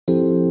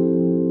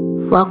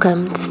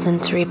Welcome to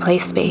Sensory Play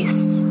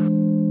Space.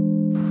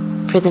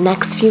 For the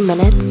next few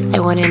minutes, I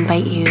want to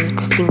invite you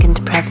to sink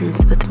into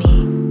presence with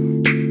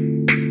me.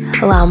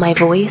 Allow my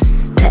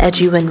voice to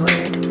edge you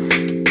inward,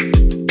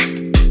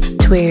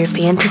 to where your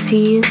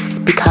fantasies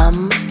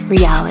become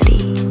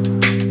reality.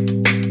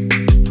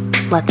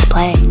 Let's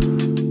play.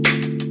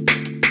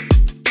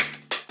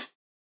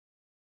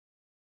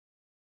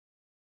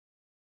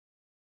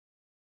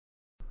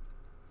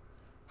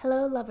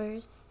 Hello,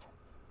 lovers.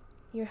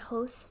 Your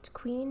host,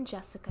 Queen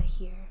Jessica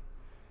here,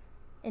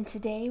 and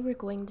today we're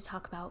going to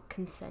talk about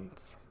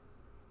consent.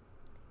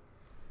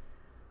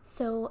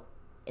 So,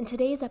 in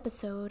today's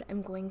episode,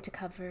 I'm going to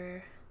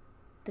cover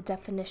the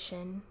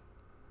definition,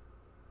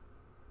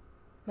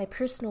 my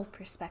personal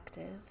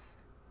perspective,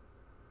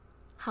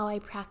 how I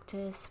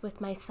practice with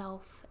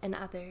myself and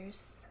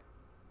others,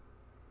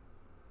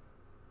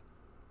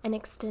 and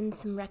extend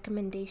some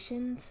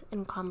recommendations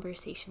and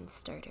conversation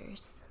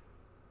starters.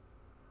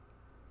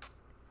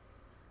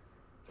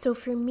 So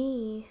for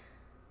me,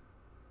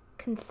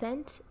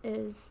 consent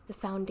is the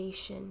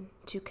foundation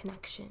to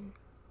connection.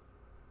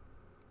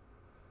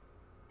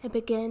 It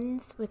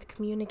begins with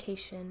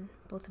communication,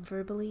 both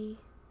verbally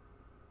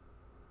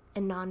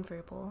and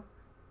nonverbal.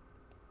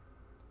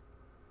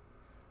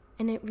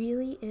 And it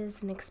really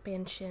is an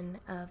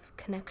expansion of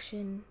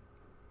connection,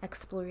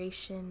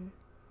 exploration,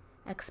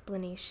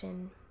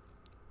 explanation,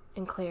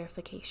 and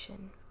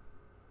clarification.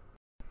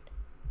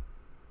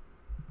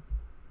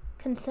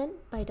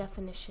 Consent, by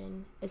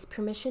definition, is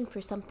permission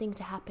for something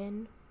to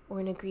happen or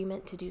an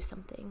agreement to do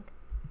something.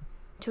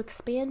 To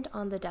expand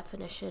on the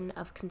definition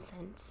of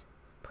consent,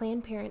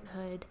 Planned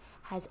Parenthood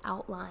has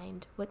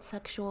outlined what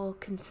sexual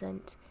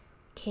consent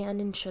can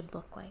and should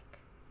look like.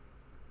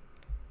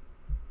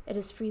 It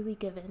is freely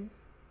given,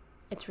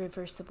 it's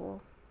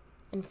reversible,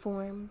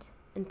 informed,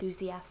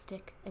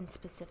 enthusiastic, and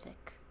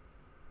specific.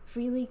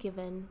 Freely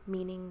given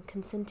meaning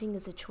consenting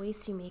is a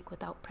choice you make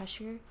without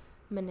pressure,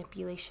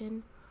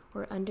 manipulation,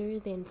 or under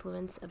the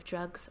influence of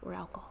drugs or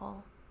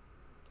alcohol.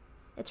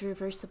 It's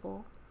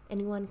reversible.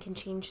 Anyone can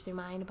change their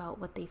mind about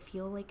what they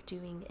feel like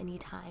doing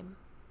anytime,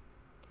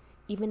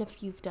 even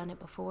if you've done it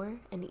before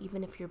and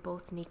even if you're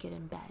both naked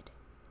in bed.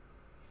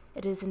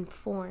 It is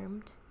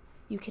informed.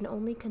 You can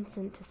only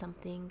consent to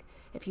something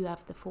if you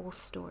have the full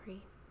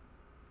story.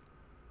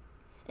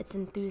 It's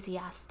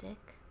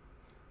enthusiastic.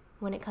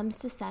 When it comes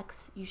to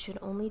sex, you should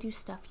only do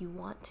stuff you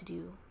want to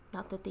do,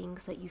 not the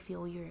things that you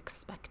feel you're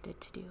expected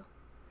to do.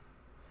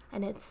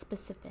 And it's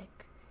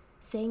specific.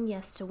 Saying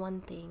yes to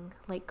one thing,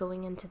 like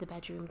going into the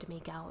bedroom to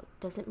make out,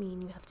 doesn't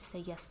mean you have to say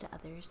yes to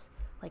others,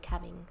 like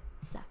having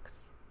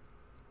sex.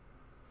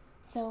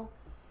 So,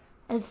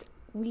 as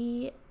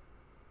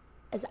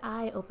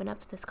I open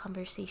up this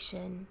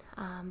conversation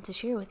to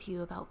share with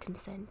you about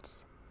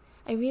consent,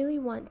 I really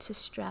want to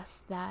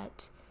stress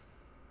that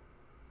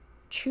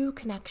true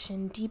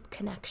connection, deep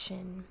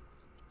connection,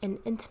 and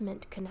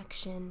intimate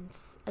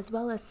connections, as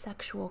well as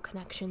sexual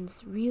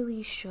connections,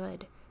 really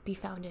should be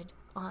founded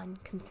on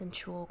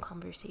consensual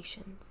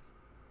conversations.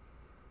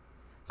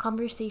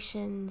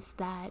 Conversations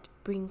that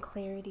bring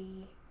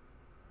clarity,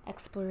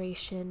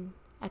 exploration,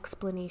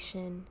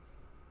 explanation,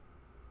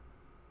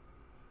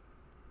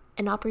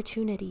 and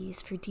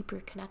opportunities for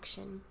deeper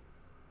connection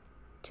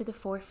to the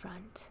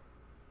forefront,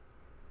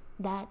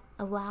 that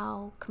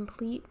allow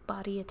complete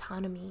body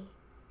autonomy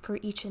for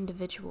each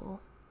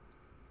individual,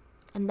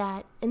 and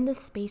that in the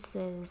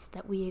spaces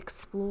that we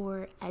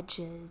explore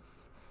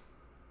edges,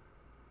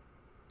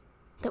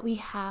 that we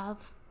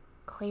have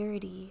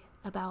clarity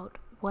about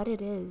what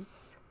it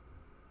is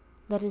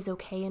that is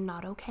okay and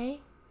not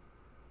okay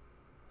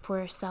for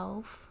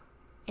ourselves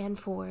and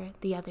for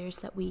the others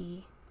that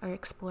we are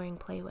exploring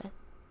play with.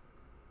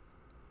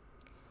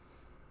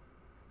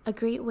 A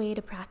great way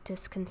to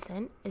practice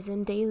consent is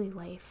in daily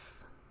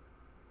life,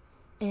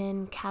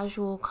 in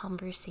casual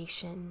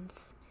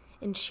conversations,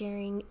 in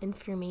sharing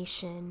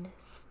information,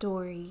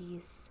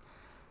 stories,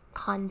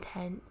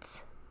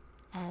 content,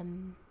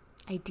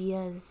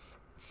 ideas,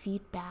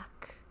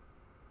 feedback,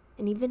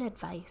 and even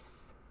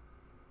advice.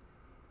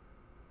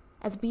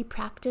 As we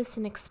practice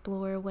and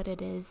explore what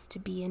it is to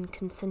be in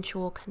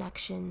consensual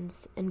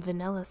connections in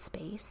vanilla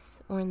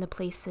space, or in the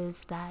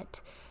places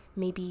that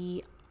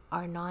maybe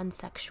are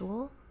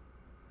non-sexual,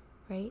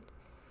 right?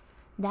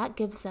 That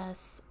gives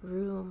us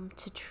room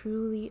to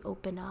truly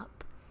open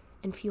up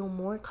and feel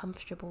more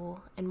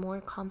comfortable and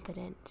more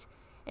confident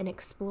in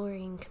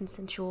exploring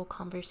consensual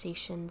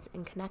conversations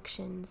and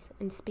connections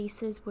in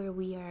spaces where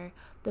we are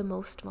the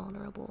most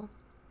vulnerable,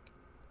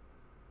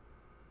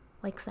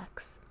 like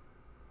sex.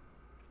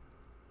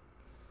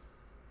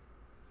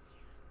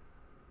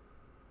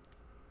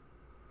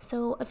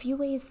 So a few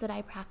ways that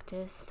I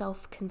practice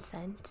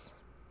self-consent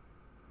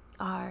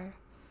are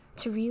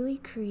to really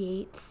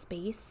create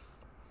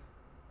space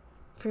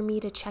for me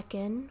to check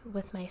in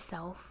with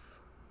myself,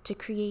 to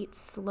create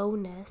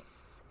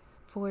slowness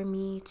for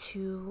me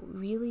to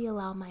really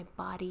allow my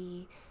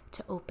body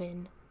to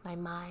open, my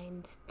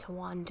mind to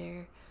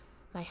wander,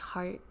 my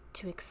heart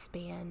to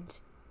expand,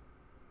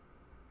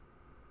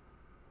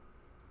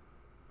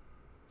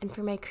 and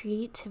for my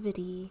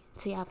creativity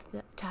to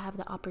have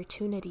the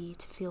opportunity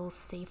to feel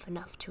safe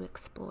enough to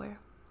explore.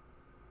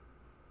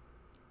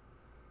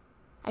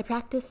 I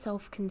practice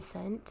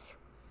self-consent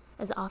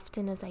as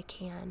often as I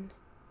can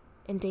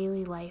in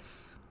daily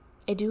life.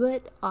 I do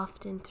it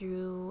often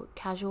through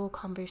casual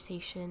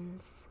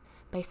conversations,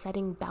 by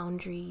setting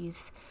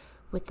boundaries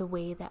with the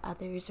way that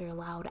others are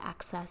allowed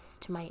access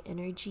to my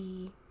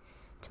energy,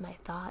 to my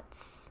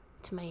thoughts,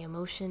 to my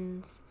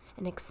emotions,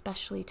 and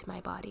especially to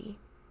my body.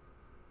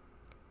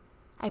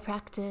 I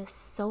practice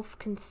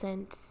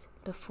self-consent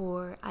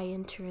before I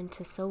enter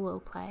into solo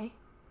play,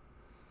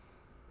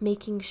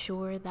 making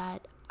sure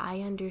that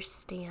I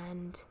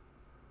understand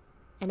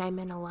and I'm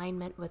in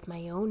alignment with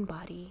my own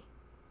body,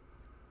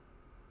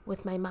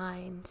 with my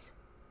mind,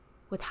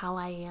 with how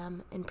I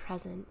am in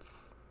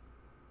presence,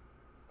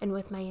 and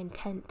with my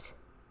intent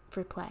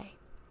for play.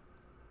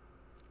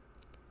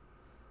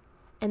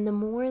 And the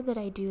more that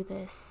I do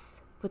this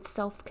with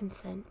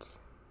self-consent,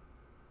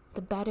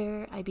 the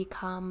better I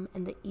become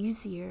and the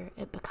easier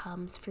it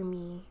becomes for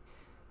me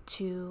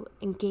to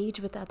engage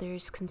with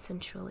others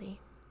consensually,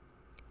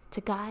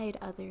 to guide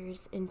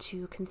others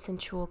into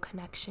consensual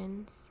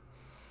connections,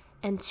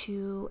 and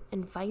to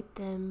invite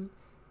them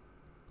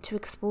to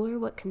explore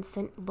what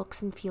consent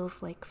looks and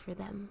feels like for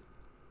them.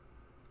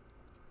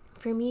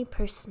 For me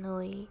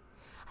personally,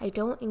 I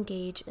don't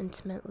engage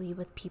intimately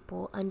with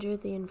people under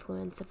the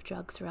influence of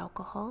drugs or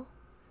alcohol,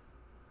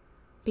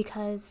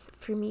 because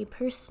for me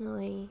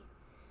personally,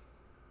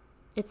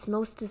 it's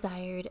most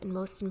desired and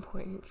most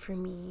important for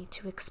me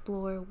to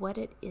explore what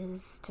it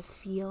is to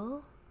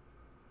feel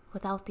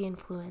without the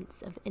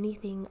influence of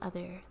anything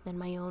other than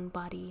my own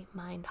body,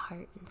 mind,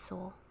 heart, and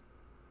soul.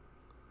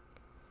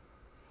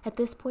 At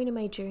this point in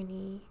my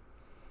journey,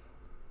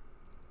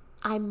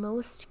 I'm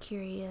most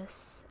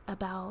curious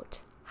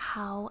about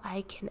how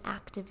I can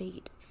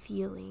activate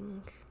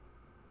feeling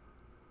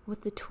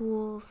with the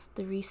tools,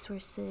 the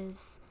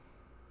resources,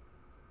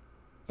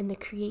 and the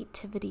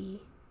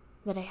creativity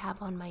that I have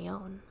on my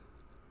own.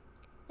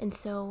 And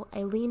so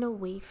I lean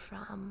away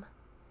from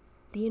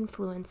the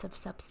influence of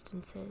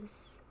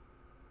substances,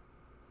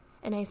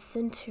 and I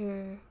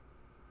center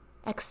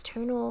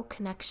external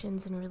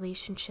connections and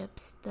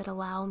relationships that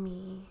allow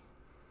me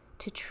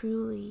to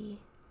truly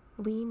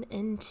lean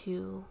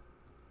into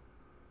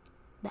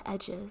the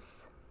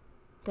edges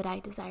that I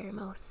desire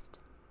most.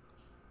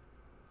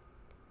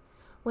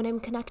 When I'm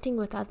connecting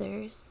with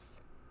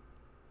others,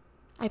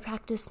 I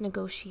practice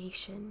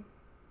negotiation.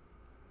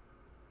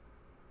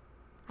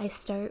 I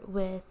start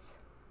with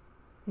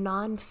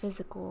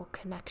non-physical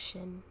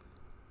connection,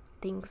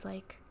 things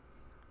like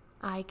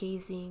eye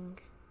gazing,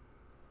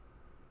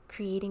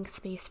 creating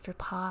space for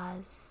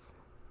pause,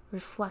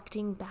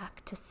 reflecting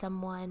back to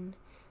someone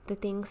the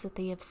things that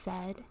they have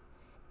said,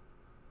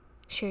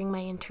 sharing my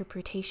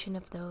interpretation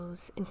of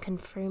those, and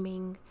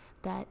confirming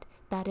that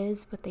that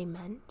is what they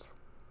meant.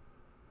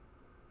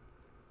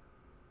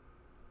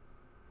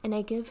 And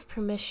I give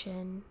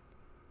permission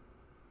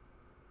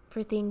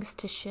for things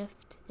to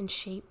shift and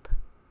shape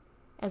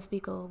as we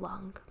go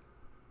along.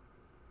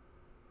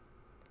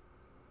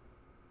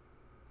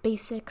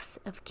 Basics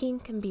of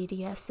kink and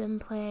BDSM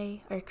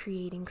play are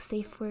creating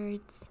safe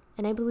words,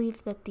 and I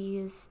believe that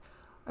these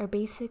are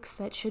basics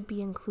that should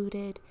be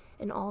included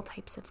in all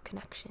types of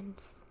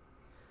connections.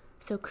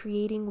 So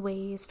creating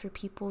ways for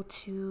people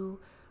to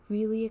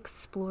really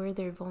explore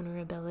their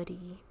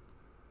vulnerability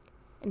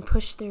and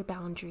push their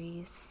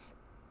boundaries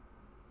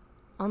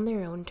on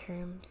their own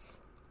terms,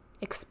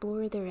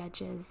 explore their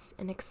edges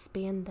and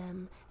expand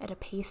them at a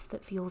pace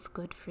that feels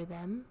good for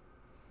them,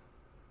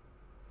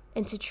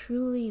 and to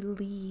truly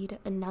lead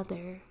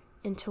another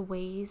into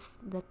ways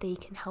that they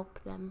can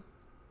help them.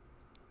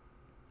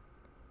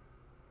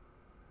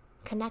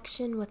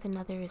 Connection with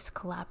another is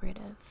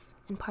collaborative,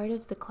 and part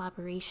of the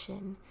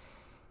collaboration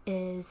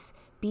is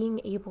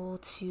being able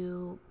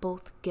to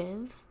both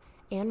give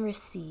and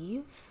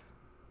receive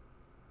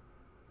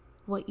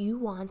what you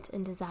want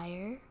and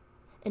desire,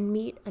 and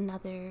meet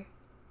another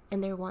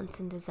in their wants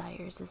and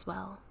desires as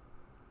well.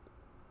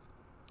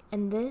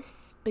 And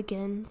this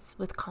begins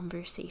with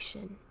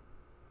conversation.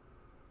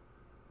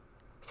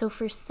 So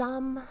for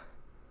some,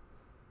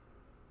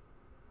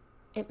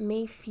 it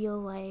may feel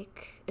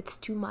like it's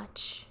too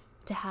much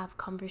to have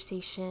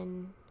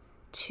conversation,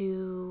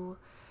 to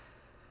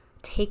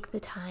take the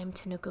time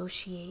to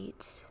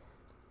negotiate.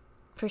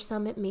 For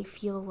some, it may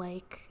feel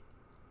like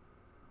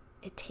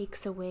it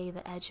takes away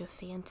the edge of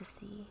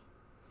fantasy.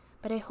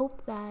 But I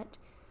hope that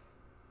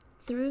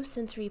through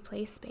sensory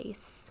play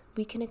space,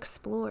 we can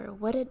explore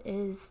what it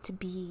is to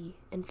be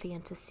in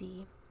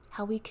fantasy,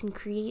 how we can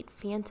create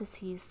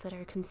fantasies that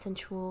are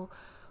consensual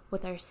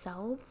with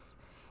ourselves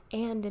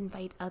and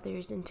invite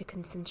others into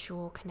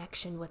consensual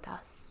connection with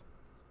us.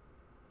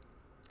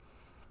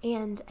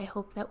 And I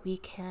hope that we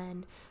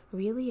can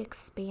really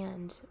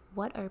expand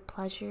what our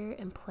pleasure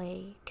and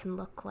play can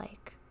look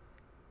like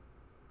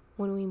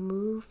when we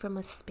move from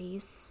a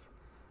space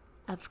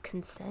of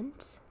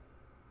consent,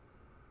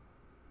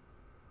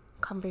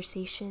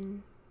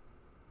 conversation,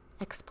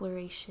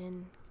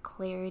 exploration,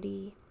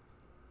 clarity,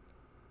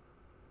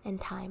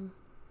 and time.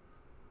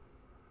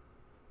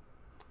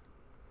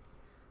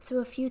 So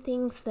a few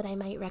things that I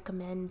might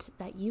recommend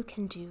that you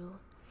can do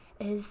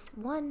is,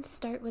 one,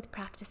 start with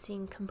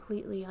practicing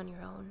completely on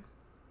your own.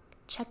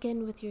 Check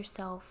in with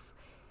yourself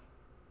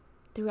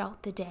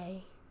throughout the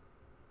day.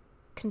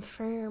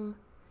 Confirm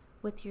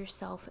with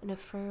yourself and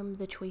affirm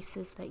the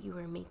choices that you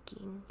are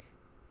making.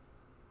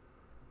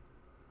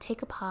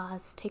 Take a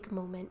pause, take a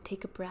moment,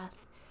 take a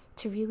breath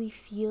to really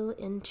feel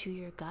into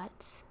your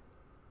gut,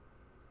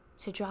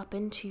 to drop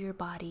into your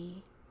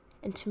body,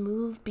 and to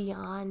move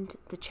beyond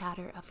the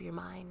chatter of your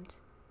mind.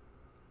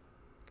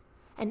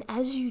 And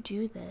as you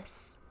do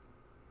this,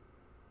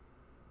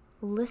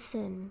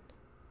 listen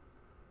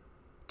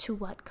to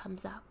what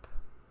comes up.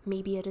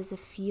 Maybe it is a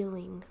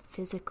feeling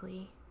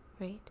physically,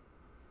 right?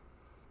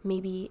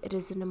 Maybe it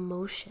is an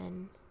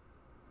emotion.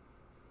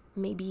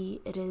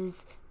 Maybe it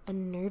is a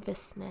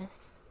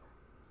nervousness.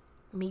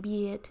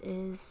 Maybe it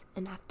is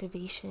an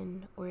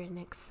activation or an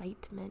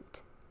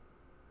excitement.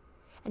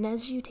 And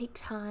as you take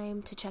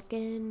time to check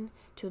in,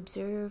 to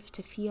observe,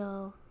 to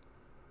feel,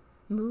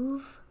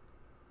 move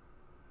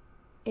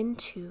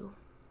into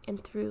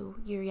and through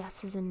your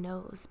yeses and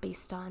nos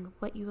based on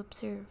what you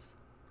observe.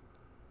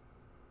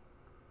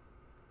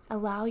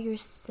 Allow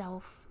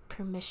yourself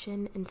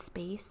permission and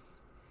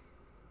space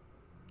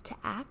to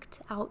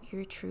act out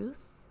your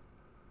truth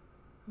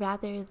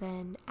rather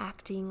than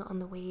acting on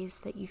the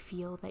ways that you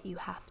feel that you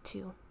have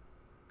to,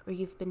 or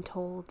you've been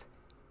told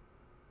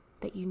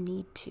that you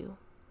need to.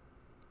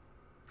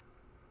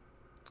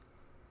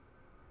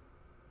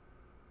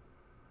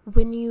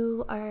 When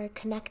you are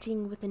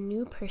connecting with a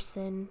new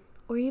person,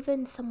 or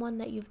even someone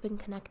that you've been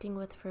connecting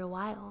with for a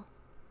while,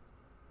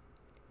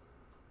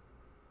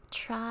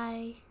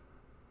 try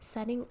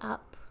setting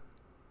up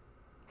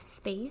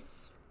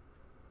space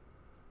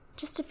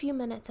just a few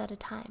minutes at a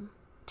time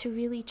to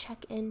really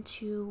check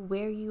into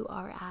where you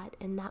are at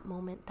in that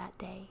moment that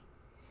day.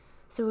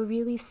 So a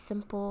really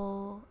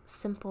simple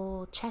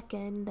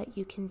check-in that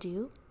you can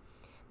do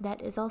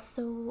that is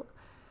also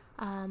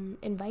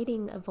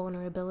inviting a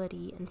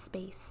vulnerability in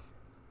space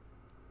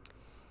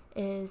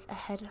is a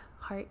head,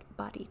 heart,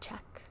 body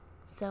check.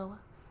 So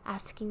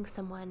asking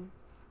someone,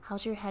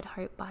 how's your head,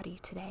 heart, body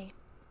today?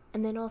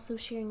 And then also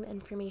sharing the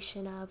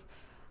information of,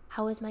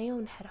 how is my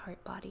own head,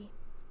 heart, body?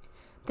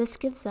 This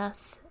gives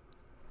us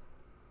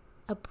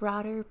a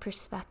broader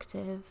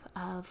perspective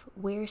of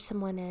where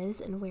someone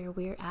is and where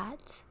we're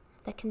at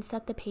that can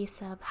set the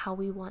pace of how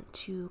we want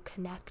to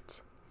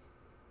connect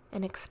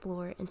and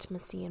explore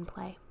intimacy and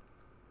play.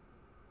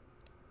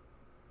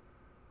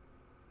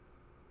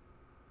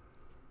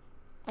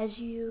 As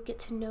you get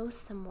to know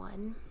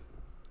someone,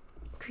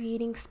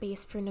 creating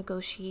space for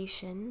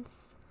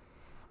negotiations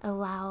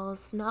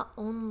allows not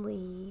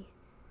only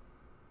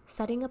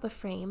setting up a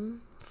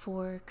frame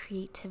for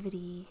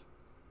creativity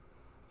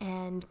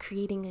and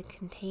creating a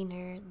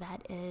container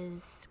that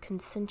is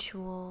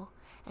consensual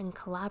and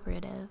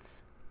collaborative,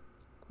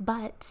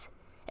 but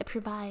it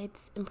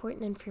provides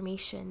important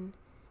information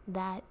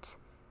that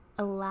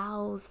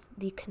allows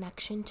the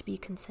connection to be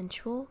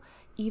consensual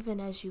even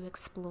as you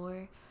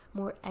explore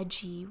more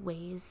edgy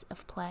ways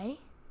of play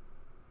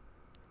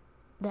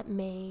that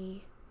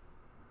may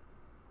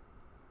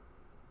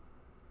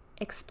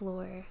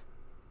explore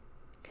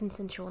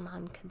consensual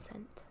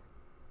non-consent,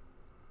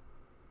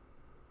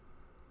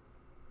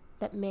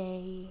 that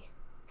may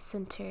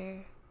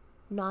center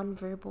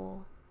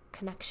nonverbal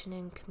connection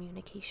and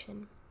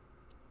communication,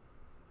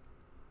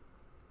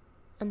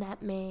 and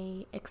that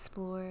may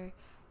explore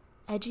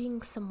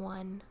edging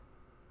someone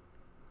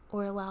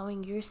or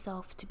allowing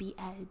yourself to be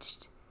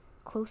edged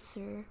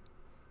closer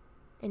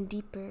and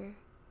deeper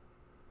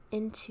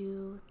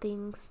into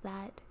things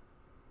that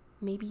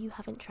maybe you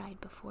haven't tried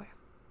before.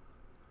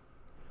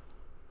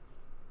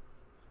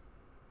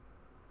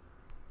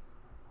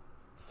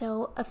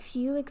 So a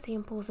few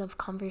examples of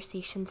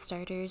conversation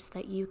starters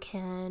that you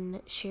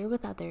can share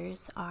with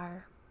others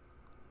are,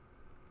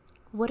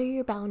 what are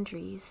your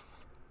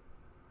boundaries?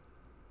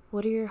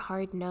 What are your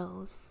hard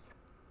no's?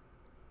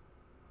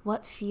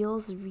 What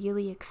feels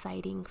really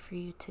exciting for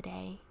you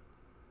today?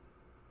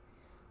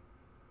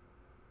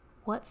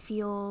 What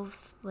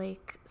feels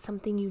like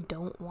something you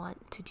don't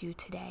want to do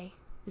today?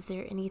 Is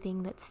there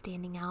anything that's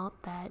standing out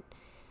that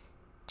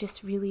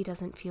just really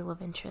doesn't feel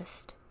of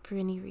interest for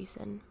any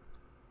reason?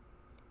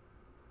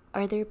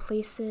 Are there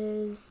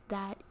places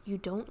that you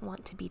don't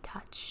want to be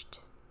touched?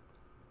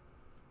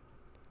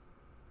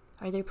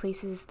 Are there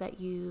places that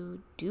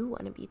you do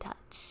want to be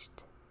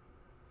touched?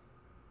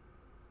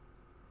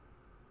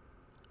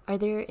 Are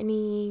there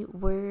any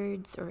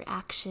words or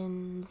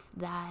actions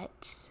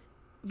that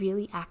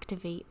really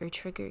activate or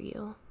trigger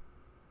you?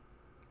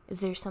 Is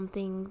there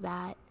something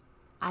that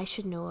I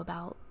should know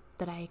about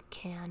that I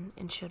can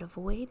and should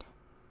avoid?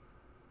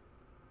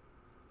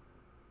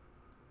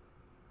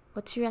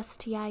 What's your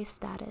STI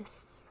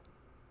status?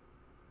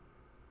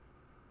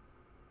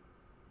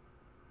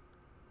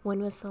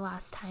 When was the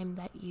last time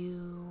that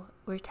you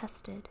were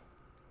tested?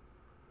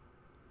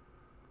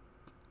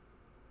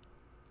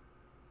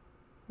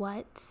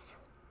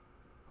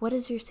 What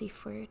is your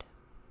safe word?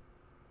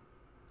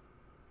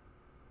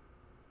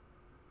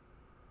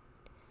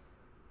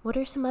 What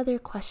are some other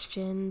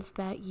questions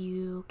that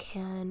you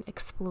can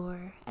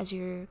explore as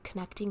you're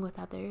connecting with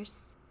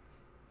others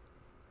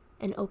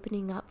and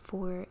opening up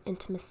for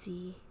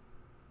intimacy,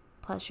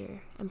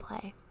 pleasure, and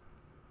play?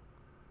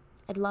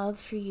 I'd love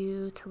for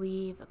you to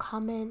leave a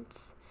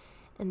comment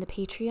in the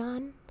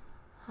Patreon,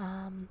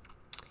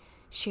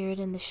 share it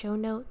in the show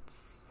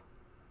notes,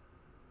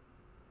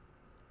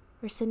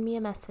 or send me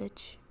a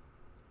message.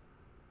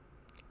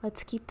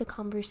 Let's keep the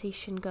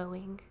conversation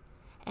going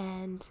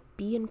and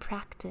be in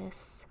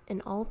practice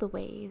in all the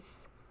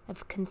ways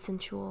of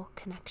consensual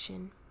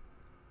connection.